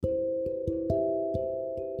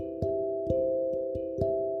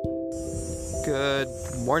Good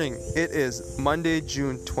morning. It is Monday,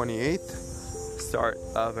 June 28th, start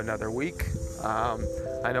of another week.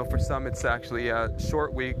 I know for some it's actually a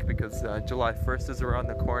short week because July 1st is around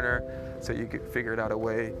the corner, so you get figured out a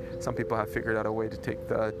way. Some people have figured out a way to take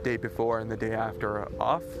the day before and the day after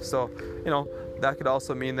off. So, that could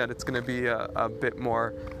also mean that it's going to be a bit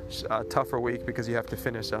more tougher week because you have to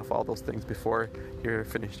finish off all those things before you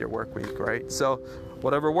finish your work week, right? So,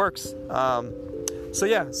 whatever works.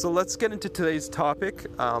 So let's get into today's topic.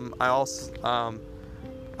 I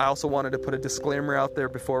also wanted to put a disclaimer out there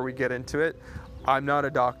before we get into it. I'm not a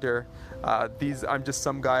doctor. I'm just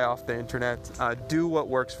some guy off the internet. Do what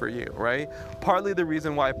works for you, right? Partly the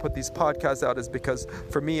reason why I put these podcasts out is because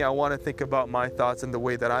for me, I want to think about my thoughts and the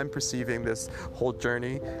way that I'm perceiving this whole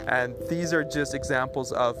journey. And these are just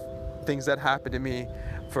examples of things that happened to me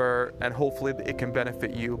and hopefully it can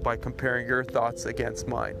benefit you by comparing your thoughts against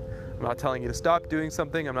mine. I'm not telling you to stop doing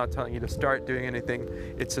something. I'm not telling you to start doing anything.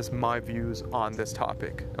 It's just my views on this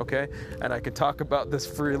topic, okay? And I can talk about this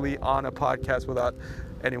freely on a podcast without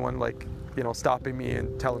anyone stopping me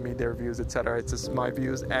and telling me their views, etc. It's just my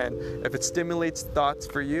views, and if it stimulates thoughts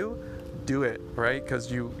for you, do it, right?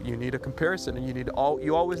 Because you need a comparison, and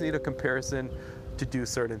you always need a comparison to do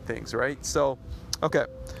certain things, right? So, okay.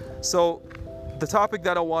 So the topic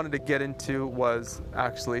that I wanted to get into was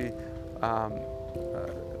actually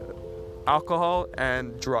alcohol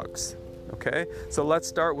and drugs. Okay, so let's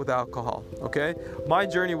start with alcohol. Okay, my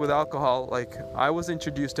journey with alcohol, I was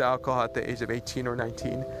introduced to alcohol at the age of 18 or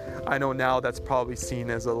 19. I know now that's probably seen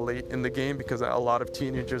as a late in the game because a lot of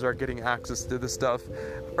teenagers are getting access to this stuff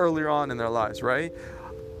earlier on in their lives, right?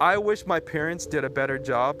 I wish my parents did a better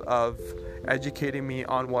job of educating me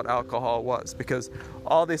on what alcohol was, because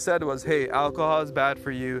all they said was, hey, alcohol is bad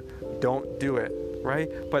for you, don't do it, right?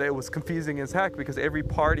 But it was confusing as heck because every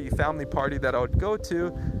family party that I would go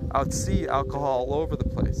to, I would see alcohol all over the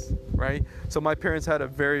place, right? So my parents had a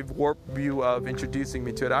very warped view of introducing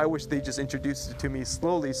me to it. I wish they just introduced it to me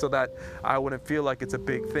slowly so that I wouldn't feel like it's a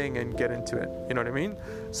big thing and get into it, you know what I mean?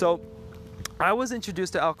 So I was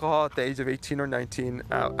introduced to alcohol at the age of 18 or 19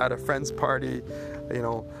 at a friend's party.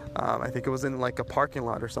 I think it was in a parking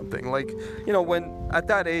lot or something. When at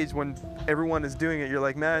that age, when everyone is doing it, you're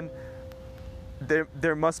like, man,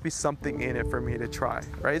 there must be something in it for me to try,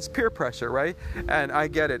 right? It's peer pressure, right? And I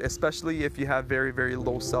get it, especially if you have very, very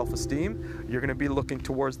low self-esteem. You're going to be looking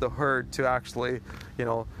towards the herd to actually,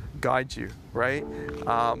 guide you, right?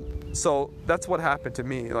 So that's what happened to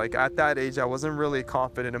me. At that age, I wasn't really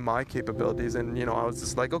confident in my capabilities, and I was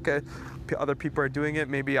just like, okay, other people are doing it,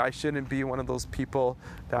 maybe I shouldn't be one of those people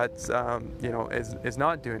that's is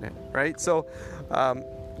not doing it, right? So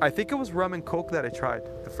I think it was rum and coke that I tried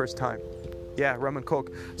the first time. Yeah, rum and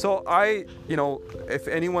coke. So if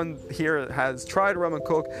anyone here has tried rum and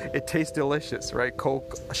coke, it tastes delicious, right?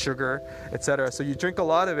 Coke, sugar, etc. So you drink a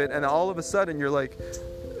lot of it, and all of a sudden you're like,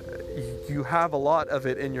 you have a lot of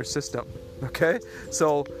it in your system, okay?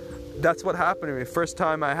 So that's what happened to me. First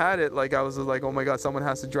time I had it, I was like, oh my God, someone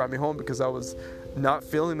has to drive me home because I was not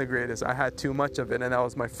feeling the greatest. I had too much of it, and that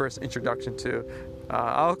was my first introduction to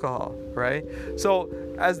alcohol, right? So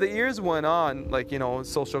as the years went on,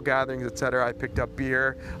 social gatherings, etc., I picked up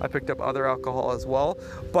beer, I picked up other alcohol as well.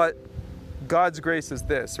 But God's grace is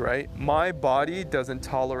this, right? My body doesn't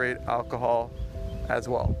tolerate alcohol as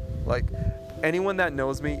well. Anyone that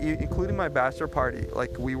knows me, including my bachelor party,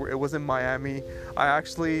 it was in Miami. I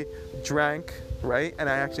actually drank, right? And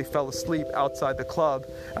I actually fell asleep outside the club,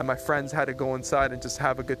 and my friends had to go inside and just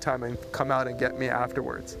have a good time and come out and get me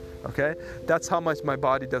afterwards, okay? That's how much my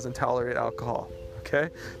body doesn't tolerate alcohol,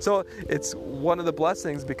 okay? So it's one of the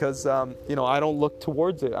blessings because, I don't look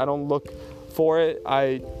towards it. I don't look for it.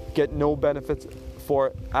 I get no benefits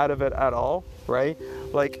out of it at all, right?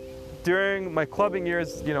 During my clubbing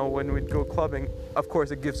years, when we'd go clubbing, of course,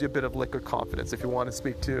 it gives you a bit of liquor confidence. If you want to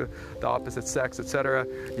speak to the opposite sex, etc.,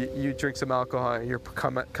 you drink some alcohol and you're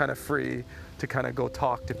kind of free to kind of go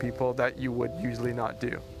talk to people that you would usually not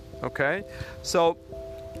do, okay? So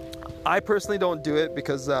I personally don't do it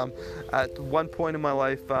because at one point in my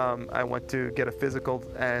life, I went to get a physical,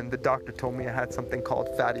 and the doctor told me I had something called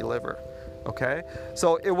fatty liver. Okay,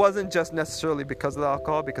 so it wasn't just necessarily because of the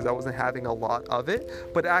alcohol, because I wasn't having a lot of it,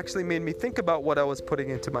 but it actually made me think about what I was putting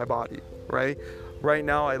into my body, right? Right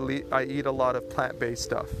now, I eat a lot of plant-based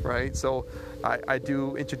stuff, right? So I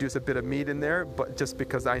do introduce a bit of meat in there, but just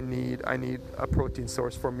because I need a protein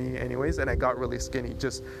source for me anyways, and I got really skinny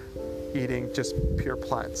just eating just pure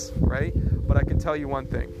plants, right? But I can tell you one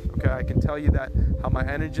thing, okay? I can tell you that how my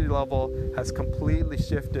energy level has completely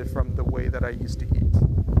shifted from the way that I used to eat.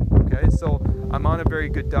 Okay, I'm on a very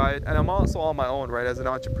good diet, and I'm also on my own, right? As an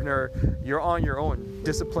entrepreneur, you're on your own.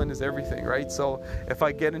 Discipline is everything, right? So if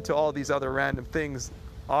I get into all these other random things,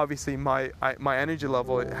 obviously my energy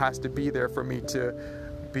level, it has to be there for me to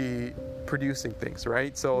be producing things,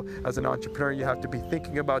 right? So as an entrepreneur, you have to be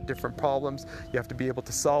thinking about different problems, you have to be able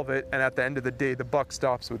to solve it, and at the end of the day, the buck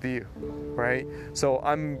stops with you, right? So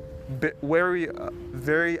I'm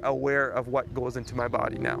very aware of what goes into my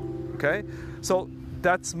body now, okay? So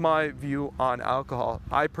that's my view on alcohol.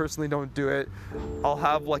 I personally don't do it. I'll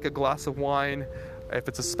have like a glass of wine if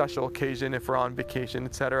it's a special occasion, if we're on vacation,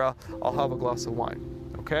 etc. I'll have a glass of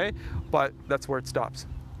wine, okay? But that's where it stops.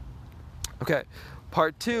 Okay,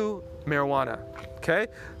 part 2, marijuana, okay?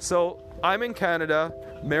 So I'm in Canada.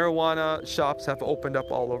 Marijuana shops have opened up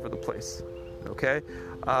all over the place, okay?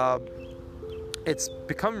 It's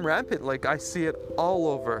become rampant. Like, I see it all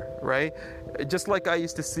over, right? Just like I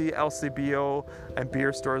used to see LCBO and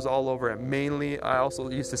beer stores all over it. Mainly, I also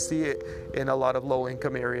used to see it in a lot of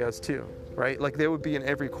low-income areas too, right? Like, they would be in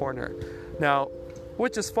every corner. Now,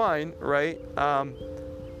 which is fine, right?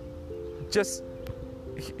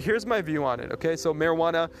 Here's my view on it, okay? So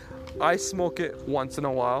marijuana, I smoke it once in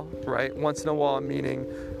a while, right? Once in a while, meaning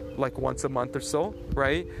like once a month or so,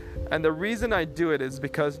 right? And the reason I do it is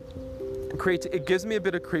because it gives me a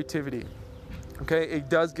bit of creativity, okay? It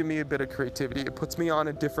does give me a bit of creativity. It puts me on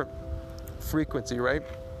a different frequency, right?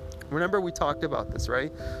 Remember we talked about this,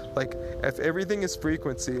 right? Like, if everything is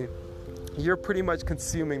frequency, you're pretty much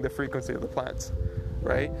consuming the frequency of the plants,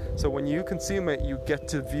 right? So when you consume it, you get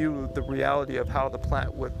to view the reality of how the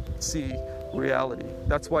plant would see reality.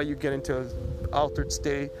 That's why you get into an altered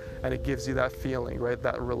state, and it gives you that feeling, right?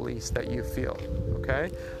 That release that you feel,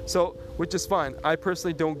 okay? So, which is fine. I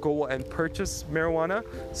personally don't go and purchase marijuana.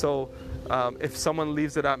 So if someone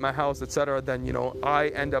leaves it at my house, etc., then, you know, I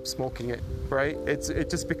end up smoking it, right? It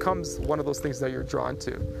just becomes one of those things that you're drawn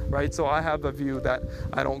to, right? So I have a view that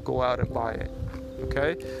I don't go out and buy it,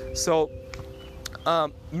 okay? So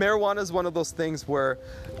marijuana is one of those things where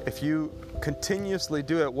if you continuously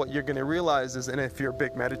do it, what you're going to realize is, and if you're a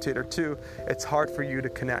big meditator too, it's hard for you to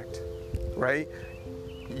connect, right?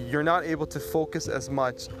 You're not able to focus as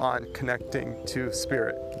much on connecting to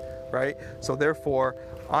spirit, right? So therefore,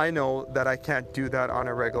 I know that I can't do that on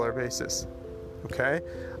a regular basis, okay?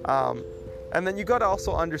 And then you got to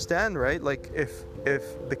also understand, right? Like, if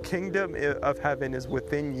the kingdom of heaven is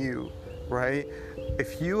within you, right?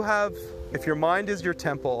 If your mind is your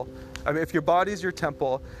temple, I mean, if your body is your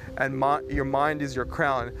temple and your mind is your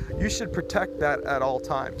crown, you should protect that at all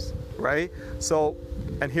times, right? So,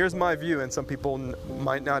 and here's my view, and some people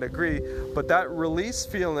might not agree, but that release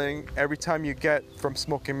feeling every time you get from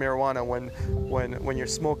smoking marijuana, when you're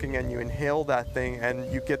smoking and you inhale that thing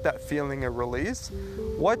and you get that feeling of release,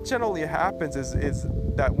 what generally happens is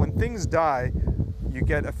that when things die, you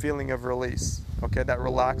get a feeling of release, okay, that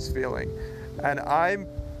relaxed feeling. And I'm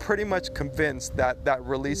pretty much convinced that that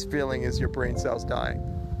release feeling is your brain cells dying,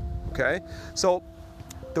 okay? So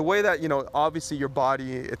the way that, you know, obviously your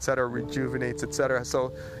body, etc., rejuvenates, etc.,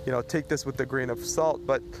 so, you know, take this with a grain of salt,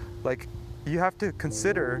 but like, you have to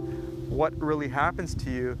consider what really happens to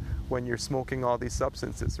you when you're smoking all these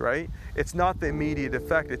substances, right? It's not the immediate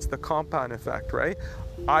effect, it's the compound effect, right?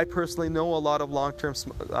 I personally know a lot of long-term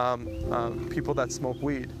people that smoke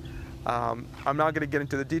weed. I'm not going to get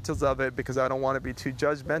into the details of it because I don't want to be too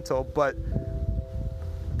judgmental, but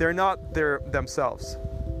they're not themselves,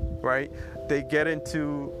 right? They get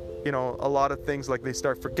into, you know, a lot of things, like they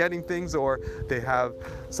start forgetting things, or they have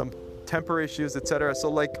some temper issues, etc. So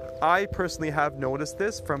like, I personally have noticed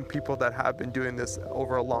this from people that have been doing this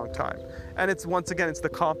over a long time. And it's, once again, it's the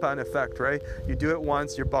compound effect, right? You do it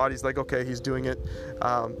once, your body's like, okay, he's doing it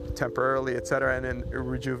temporarily, etc., and then it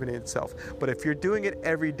rejuvenates itself. But if you're doing it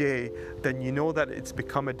every day, then you know that it's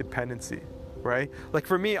become a dependency, right? Like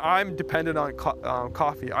for me, I'm dependent on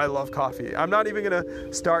coffee. I love coffee. I'm not even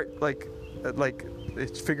gonna start like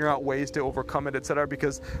figuring out ways to overcome it, etc.,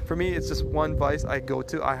 because for me it's just one vice I go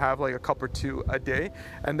to. I have like a cup or two a day,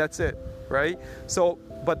 and that's it, right? So,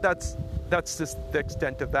 but that's just the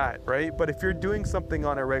extent of that, right? But if you're doing something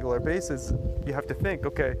on a regular basis, you have to think,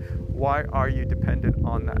 okay, why are you dependent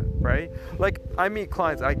on that, right? Like, I meet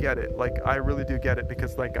clients, I get it, like I really do get it,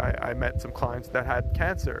 because like I met some clients that had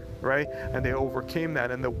cancer, right? And they overcame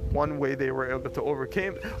that, and the one way they were able to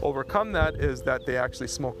overcome that is that they actually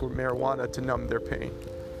smoked marijuana to numb their pain,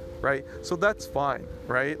 right? So that's fine,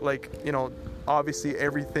 right? Like, you know, obviously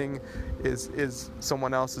everything is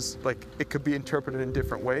someone else's, like, it could be interpreted in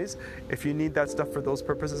different ways. If you need that stuff for those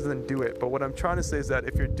purposes, then do it. But what I'm trying to say is that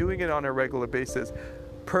if you're doing it on a regular basis,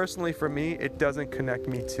 personally for me, it doesn't connect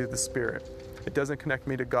me to the spirit. It doesn't connect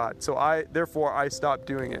me to God. So therefore I stopped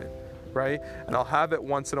doing it, right? And I'll have it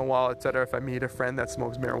once in a while, etc. If I meet a friend that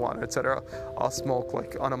smokes marijuana, etc., I'll smoke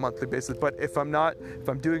like on a monthly basis. But if I'm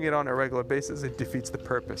doing it on a regular basis, it defeats the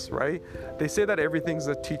purpose, right? They say that everything's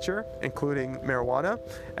a teacher, including marijuana.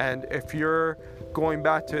 And if you're going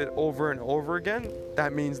back to it over and over again,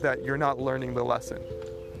 that means that you're not learning the lesson,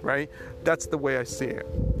 right? That's the way I see it.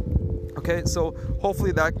 Okay, so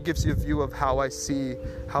hopefully that gives you a view of how I see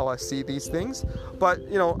these things. But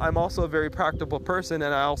I'm also a very practical person,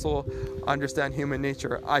 and I also understand human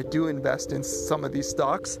nature. I do invest in some of these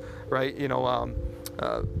stocks, right?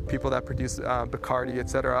 People that produce Bacardi,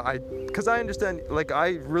 etc. Because I understand, like,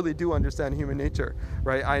 I really do understand human nature,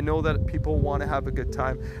 right? I know that people want to have a good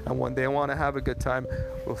time, and when they want to have a good time,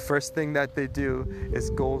 the first thing that they do is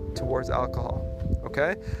go towards alcohol.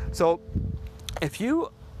 Okay, so if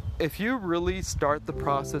you really start the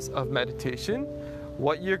process of meditation,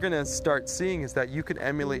 what you're going to start seeing is that you can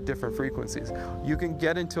emulate different frequencies. You can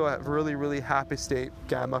get into a really, really happy state,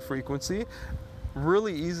 gamma frequency,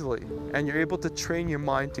 really easily, and you're able to train your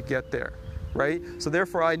mind to get there, right? So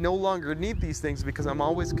therefore, I no longer need these things because I'm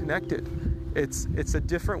always connected. It's a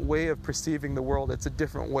different way of perceiving the world. It's a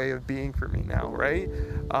different way of being for me now, right?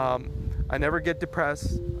 I never get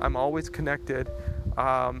depressed. I'm always connected.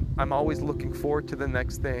 I'm always looking forward to the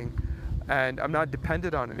next thing, and I'm not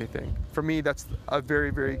dependent on anything. For me, that's a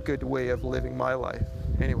very, very good way of living my life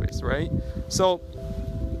anyways, right? So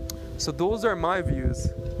those are my views.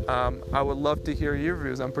 I would love to hear your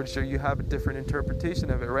views. I'm pretty sure you have a different interpretation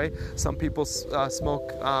of it, right? Some people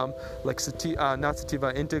smoke not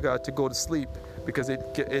sativa, indica to go to sleep because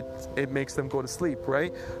it makes them go to sleep,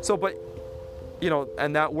 right? So, but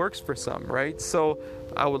and that works for some, right? So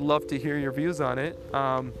I would love to hear your views on it.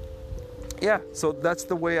 So that's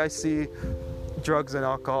the way I see drugs and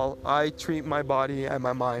alcohol. I treat my body and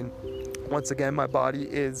my mind. Once again, my body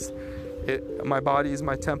is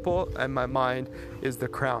my temple, and my mind is the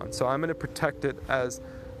crown. So I'm going to protect it as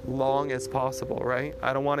long as possible, right?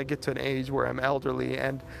 I don't want to get to an age where I'm elderly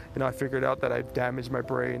and I figured out that I damaged my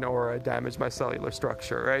brain or I damaged my cellular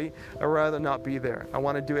structure, right? I'd rather not be there. I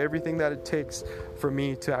want to do everything that it takes for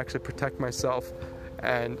me to actually protect myself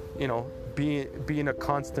and be in a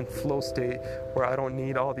constant flow state where I don't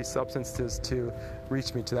need all these substances to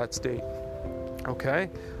reach me to that state. Okay,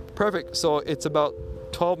 perfect. So it's about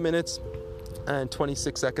 12 minutes and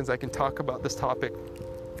 26 seconds. I can talk about this topic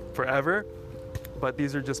forever, but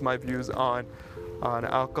these are just my views on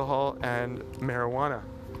alcohol and marijuana.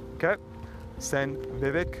 Okay, Sen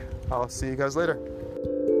Vivek. I'll see you guys later.